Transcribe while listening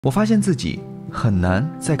我发现自己很难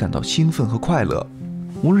再感到兴奋和快乐。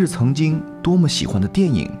无论是曾经多么喜欢的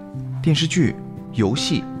电影、电视剧、游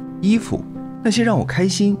戏、衣服，那些让我开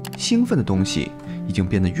心、兴奋的东西，已经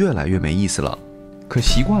变得越来越没意思了。可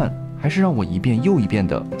习惯还是让我一遍又一遍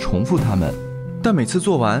地重复它们，但每次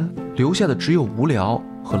做完，留下的只有无聊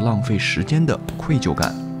和浪费时间的愧疚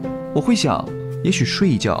感。我会想，也许睡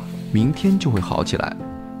一觉，明天就会好起来。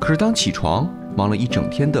可是当起床，忙了一整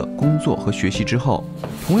天的工作和学习之后，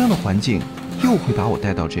同样的环境又会把我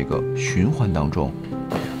带到这个循环当中。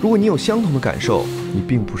如果你有相同的感受，你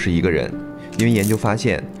并不是一个人，因为研究发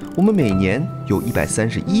现，我们每年有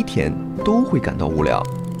131天都会感到无聊。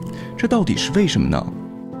这到底是为什么呢？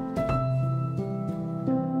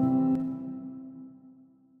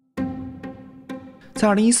在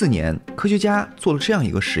2014年，科学家做了这样一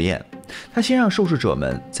个实验，他先让受试者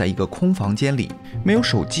们在一个空房间里，没有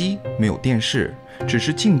手机，没有电视，只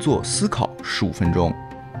是静坐思考15分钟。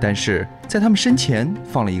但是在他们身前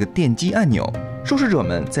放了一个电击按钮，受试者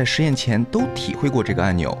们在实验前都体会过这个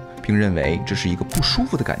按钮，并认为这是一个不舒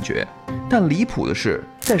服的感觉。但离谱的是，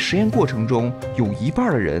在实验过程中，有一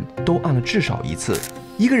半的人都按了至少一次，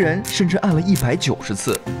一个人甚至按了190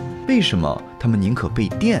次。为什么他们宁可被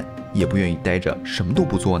电，也不愿意待着什么都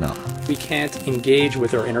不做呢？ We can't engage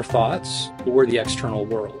with our inner thoughts or the external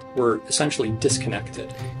world. We're essentially disconnected.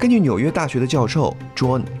 根据纽约大学的教授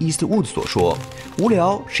John Eastwood 所说，无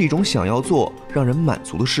聊是一种想要做让人满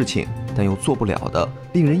足的事情，但又做不了的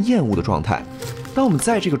令人厌恶的状态。当我们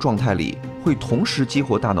在这个状态里，会同时激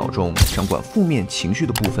活大脑中掌管负面情绪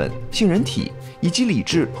的部分杏仁体，以及理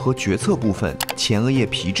智和决策部分前额叶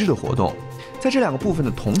皮质的活动。在这两个部分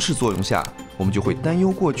的同时作用下，我们就会担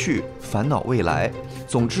忧过去，烦恼未来，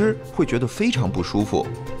总之会觉得非常不舒服。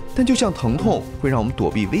但就像疼痛会让我们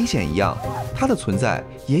躲避危险一样，它的存在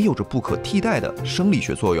也有着不可替代的生理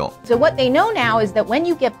学作用。 So what they know now is that when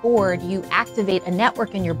you get bored, you activate a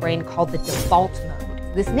network in your brain called the default mode.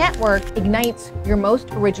 This network ignites your most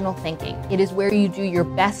original thinking. It is where you do your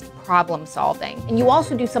best problem solving. And you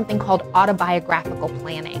also do something called autobiographical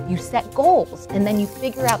planning. You set goals, and then you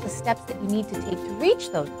figure out the steps that you need to take to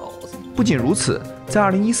reach those goals. 不仅如此，在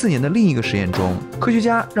2014年的另一个实验中，科学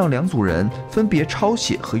家让两组人分别抄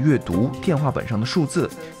写和阅读电话本上的数字，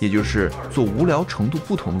也就是做无聊程度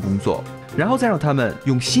不同的工作，然后再让他们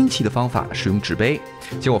用新奇的方法使用纸杯。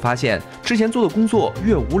结果发现，之前做的工作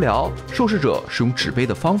越无聊，受试者使用纸杯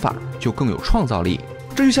的方法就更有创造力。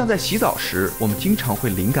这就像在洗澡时，我们经常会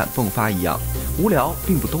灵感迸发一样，无聊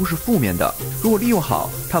并不都是负面的。如果利用好，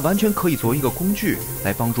它完全可以作为一个工具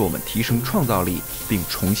来帮助我们提升创造力，并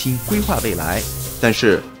重新规划未来。但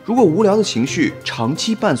是，如果无聊的情绪长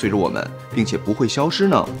期伴随着我们，并且不会消失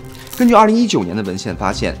呢？根据2019年的文献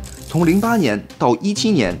发现，从08年到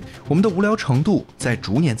17年，我们的无聊程度在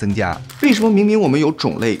逐年增加。为什么明明我们有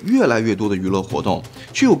种类越来越多的娱乐活动，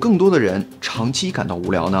却有更多的人长期感到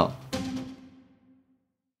无聊呢？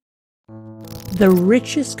 The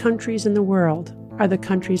richest countries in the world are the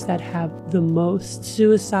countries that have the most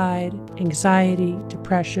suicide, anxiety,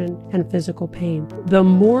 depression, and physical pain. The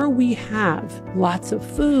more we have lots of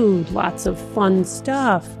food, lots of fun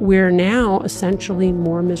stuff, we're now essentially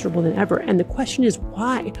more miserable than ever. And the question is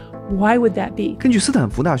why? Why would that be? 根据斯坦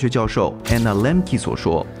福大学教授 Anna Lemke 所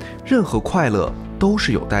说，任何快乐都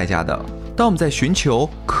是有代价的。当我们在寻求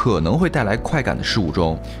可能会带来快感的事物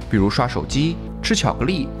中，比如刷手机、吃巧克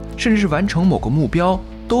力，甚至是完成某个目标，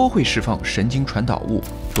都会释放神经传导物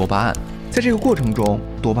多巴胺。在这个过程中，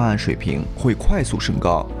多巴胺水平会快速升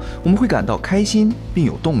高，我们会感到开心并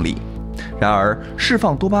有动力。然而，释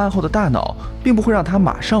放多巴胺后的大脑并不会让它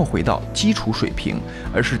马上回到基础水平，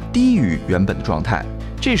而是低于原本的状态。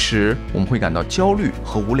这时我们会感到焦虑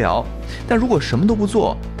和无聊，但如果什么都不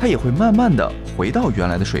做，它也会慢慢的回到原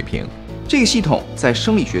来的水平。这个系统在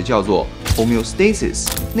生理学叫做 homeostasis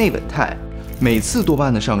内稳态。每次多巴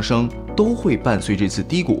胺的上升都会伴随这次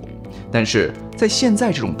低谷，但是在现在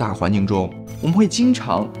这种大环境中，我们会经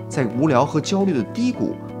常在无聊和焦虑的低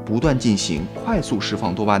谷不断进行快速释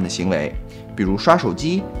放多巴胺的行为，比如刷手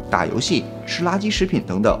机、打游戏、吃垃圾食品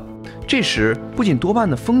等等。这时不仅多巴胺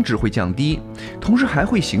的峰值会降低，同时还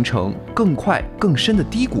会形成更快更深的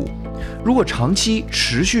低谷。如果长期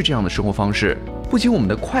持续这样的生活方式，不仅我们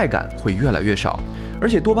的快感会越来越少，而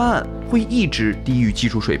且多巴胺会一直低于基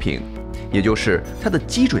础水平，也就是它的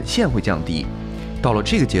基准线会降低。到了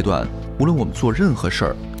这个阶段，无论我们做任何事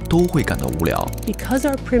儿，都会感到无聊。Because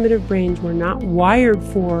our primitive brains were not wired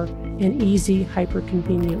for an easy,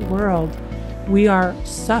 hyper-convenient world, we are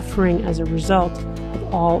suffering as a result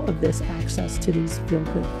of all of this access to these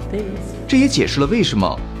feel-good things. 这也解释了为什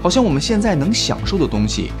么好像我们现在能享受的东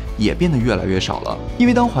西也变得越来越少了。因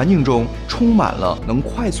为当环境中充满了能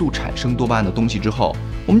快速产生多巴胺的东西之后，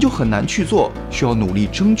我们就很难去做需要努力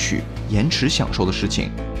争取、延迟享受的事情。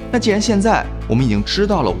那既然现在我们已经知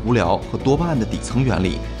道了无聊和多巴胺的底层原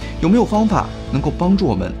理，有没有方法能够帮助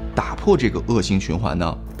我们打破这个恶性循环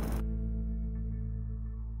呢？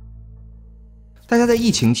大家在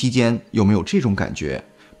疫情期间有没有这种感觉？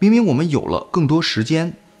明明我们有了更多时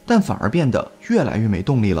间，但反而变得越来越没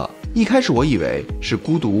动力了。一开始我以为是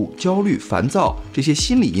孤独、焦虑、烦躁这些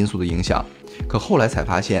心理因素的影响，可后来才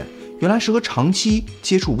发现，原来是和长期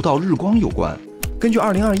接触不到日光有关。根据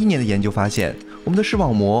2021年的研究发现，我们的视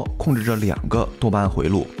网膜控制着2个多巴胺回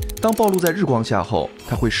路，当暴露在日光下后，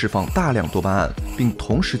它会释放大量多巴胺，并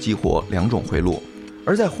同时激活2种回路。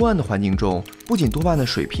而在昏暗的环境中，不仅多巴胺的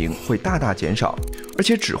水平会大大减少，而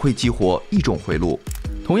且只会激活1种回路。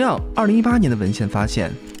同样，2018年的文献发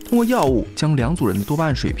现，通过药物将2组人的多巴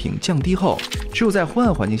胺水平降低后，只有在昏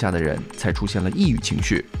暗环境下的人才出现了抑郁情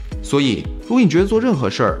绪。所以，如果你觉得做任何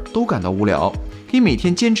事儿都感到无聊，可以每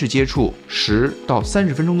天坚持接触10到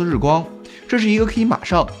30分钟的日光，这是一个可以马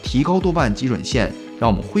上提高多巴胺基准线，让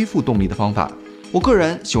我们恢复动力的方法。我个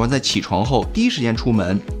人喜欢在起床后第一时间出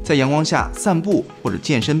门，在阳光下散步或者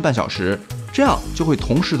健身半小时，这样就会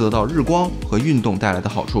同时得到日光和运动带来的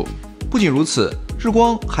好处。不仅如此，日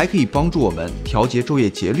光还可以帮助我们调节昼夜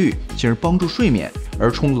节律，进而帮助睡眠，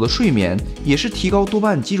而充足的睡眠也是提高多巴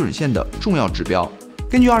胺基准线的重要指标。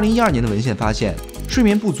根据2012年的文献发现，睡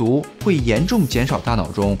眠不足会严重减少大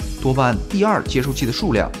脑中多巴胺第2接收器的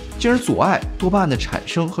数量，进而阻碍多巴胺的产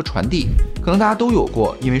生和传递。可能大家都有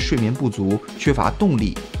过因为睡眠不足、缺乏动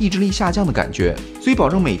力、意志力下降的感觉，所以保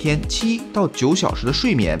证每天7到9小时的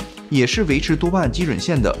睡眠也是维持多巴胺基准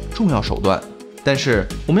线的重要手段。但是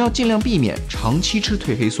我们要尽量避免长期吃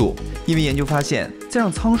褪黑素，因为研究发现，在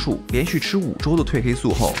让仓鼠连续吃5周的褪黑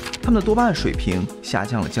素后，它们的多巴胺水平下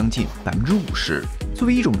降了将近50%。作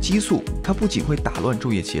为一种激素，它不仅会打乱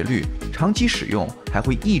昼夜节律，长期使用还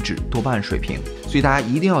会抑制多巴胺水平，所以大家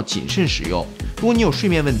一定要谨慎使用。如果你有睡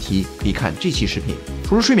眠问题，可以看这期视频。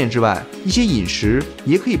除了睡眠之外，一些饮食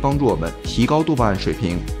也可以帮助我们提高多巴胺水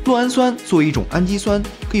平。酪氨酸作为一种氨基酸，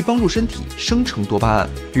可以帮助身体生成多巴胺，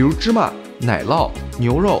比如芝麻、奶酪、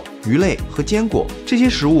牛肉、鱼类和坚果，这些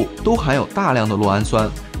食物都含有大量的酪氨酸。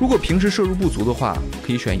如果平时摄入不足的话，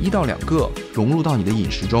可以选1到2个融入到你的饮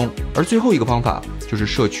食中。而最后一个方法就是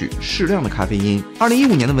摄取适量的咖啡因。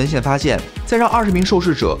2015年的文献发现，在让20名受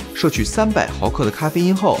试者摄取300毫克的咖啡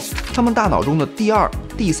因后，他们大脑中的第2、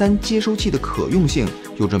第3接收器的可用性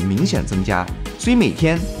有着明显增加。所以每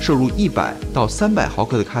天摄入100到300毫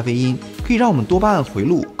克的咖啡因，可以让我们多巴胺回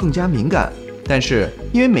路更加敏感。但是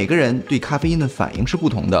因为每个人对咖啡因的反应是不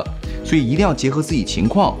同的，所以一定要结合自己情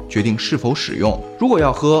况决定是否使用。如果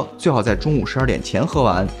要喝，最好在中午12点前喝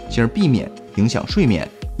完，进而避免影响睡眠。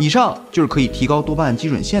以上就是可以提高多巴胺基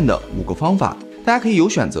准线的5个方法，大家可以有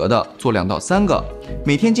选择的做2到3个，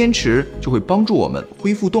每天坚持就会帮助我们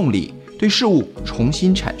恢复动力，对事物重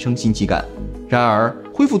新产生新奇感。然而，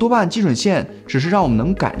恢复多巴胺基准线只是让我们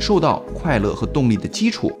能感受到快乐和动力的基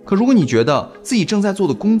础。可如果你觉得自己正在做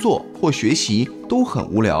的工作或学习都很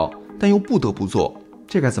无聊，但又不得不做，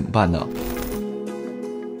这该怎么办呢？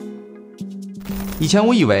以前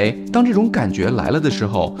我以为当这种感觉来了的时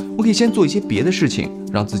候，我可以先做一些别的事情，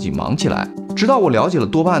让自己忙起来。直到我了解了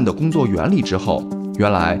多巴胺的工作原理之后，原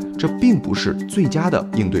来这并不是最佳的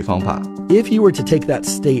应对方法。 If you were to take that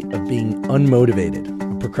state of being unmotivated,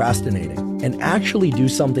 of procrastinating, and actually do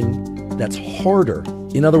something that's harder,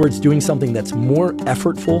 in other words, doing something that's more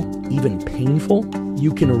effortful, even painful,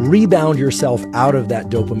 you can rebound yourself out of that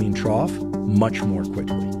dopamine trough much more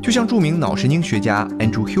quickly. 就像著名脑神经学家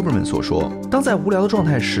Andrew Huberman 所说，当在无聊的状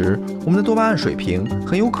态时，我们的多巴胺水平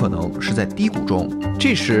很有可能是在低谷中。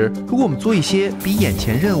这时，如果我们做一些比眼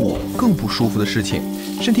前任务更不舒服的事情，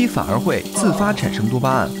身体反而会自发产生多巴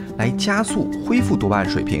胺，来加速恢复多巴胺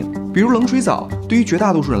水平。比如冷水澡，对于绝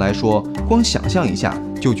大多数人来说，光想象一下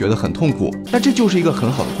就觉得很痛苦。那这就是一个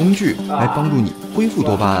很好的工具，来帮助你恢复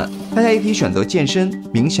多巴胺。大家也可以选择健身、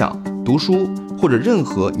冥想、读书，或者任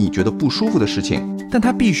何你觉得不舒服的事情，但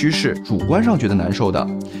它必须是主观上觉得难受的。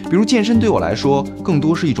比如健身对我来说更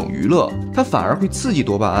多是一种娱乐，它反而会刺激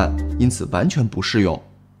多巴胺，因此完全不适用。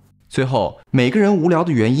最后，每个人无聊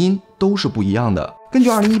的原因都是不一样的。根据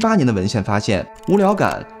2018年的文献发现，无聊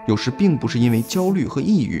感有时并不是因为焦虑和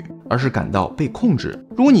抑郁，而是感到被控制。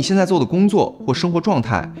如果你现在做的工作或生活状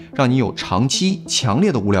态让你有长期强烈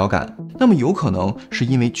的无聊感，那么有可能是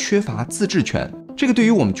因为缺乏自制权。这个对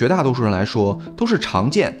于我们绝大多数人来说都是常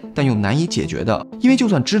见但又难以解决的，因为就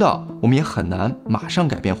算知道，我们也很难马上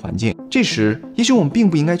改变环境。这时，也许我们并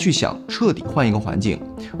不应该去想彻底换一个环境，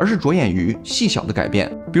而是着眼于细小的改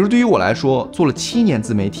变。比如对于我来说，做了7年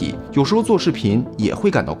自媒体，有时候做视频也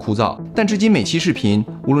会感到枯燥，但至今每期视频，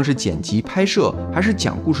无论是剪辑、拍摄还是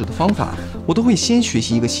讲故事的方法，我都会先学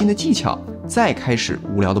习一个新的技巧，再开始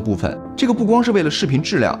无聊的部分。这个不光是为了视频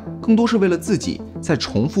质量，更多是为了自己在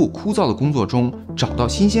重复枯燥的工作中找到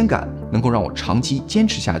新鲜感，能够让我长期坚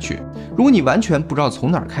持下去。如果你完全不知道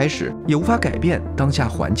从哪儿开始，也无法改变当下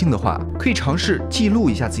环境的话，可以尝试记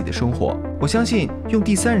录一下自己的生活。我相信用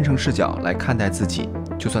第三人称视角来看待自己，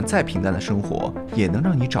就算再平淡的生活，也能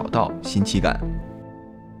让你找到新奇感。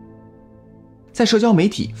在社交媒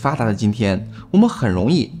体发达的今天，我们很容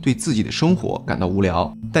易对自己的生活感到无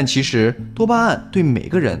聊，但其实多巴胺对每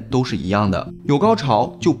个人都是一样的，有高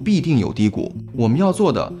潮就必定有低谷。我们要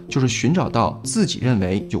做的就是寻找到自己认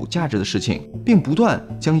为有价值的事情，并不断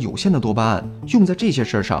将有限的多巴胺用在这些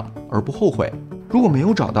事儿上，而不后悔。如果没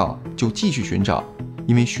有找到，就继续寻找，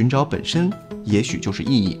因为寻找本身也许就是意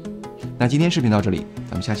义。那今天视频到这里，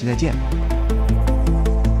咱们下期再见。